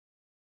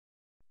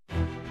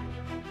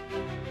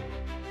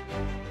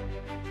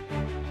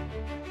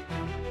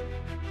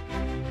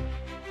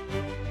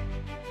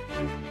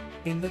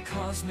In the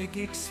cosmic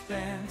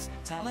expanse,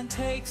 Talon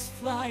takes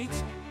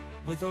flight,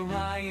 with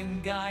Orion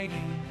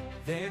guiding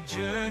their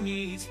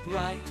journeys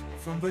bright.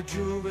 From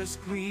Verdura's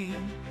green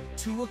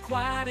to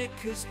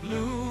Aquatica's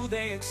blue,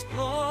 they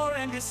explore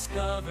and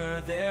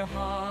discover their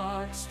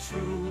hearts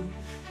true.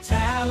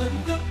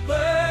 Talon, the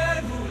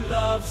bird who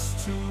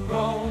loves to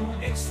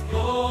roam,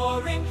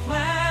 exploring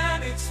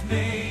planets,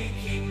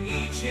 making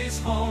each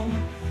his home.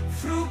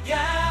 Through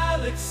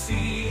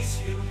galaxies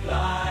you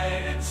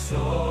glide and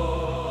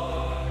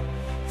soar,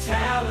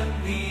 Talon,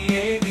 the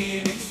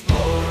avian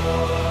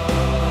explorer.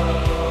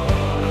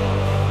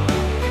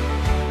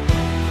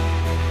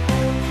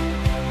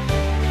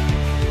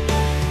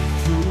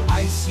 Through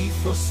icy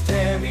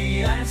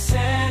Frosteria and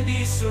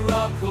sandy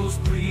Sirocco's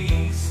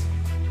breeze,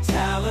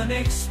 Talon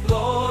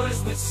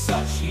explores with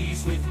such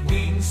ease. With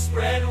wings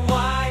spread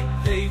wide,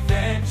 they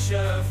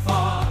venture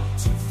far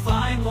to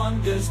find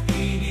wonders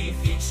beneath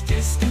each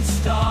distant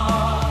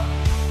star.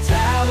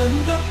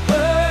 Talon, the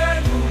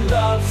bird who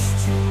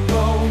loves to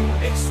roam,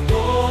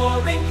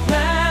 exploring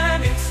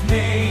planets,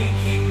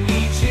 making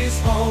each his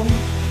home.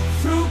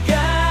 Through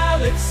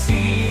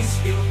galaxies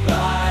he'll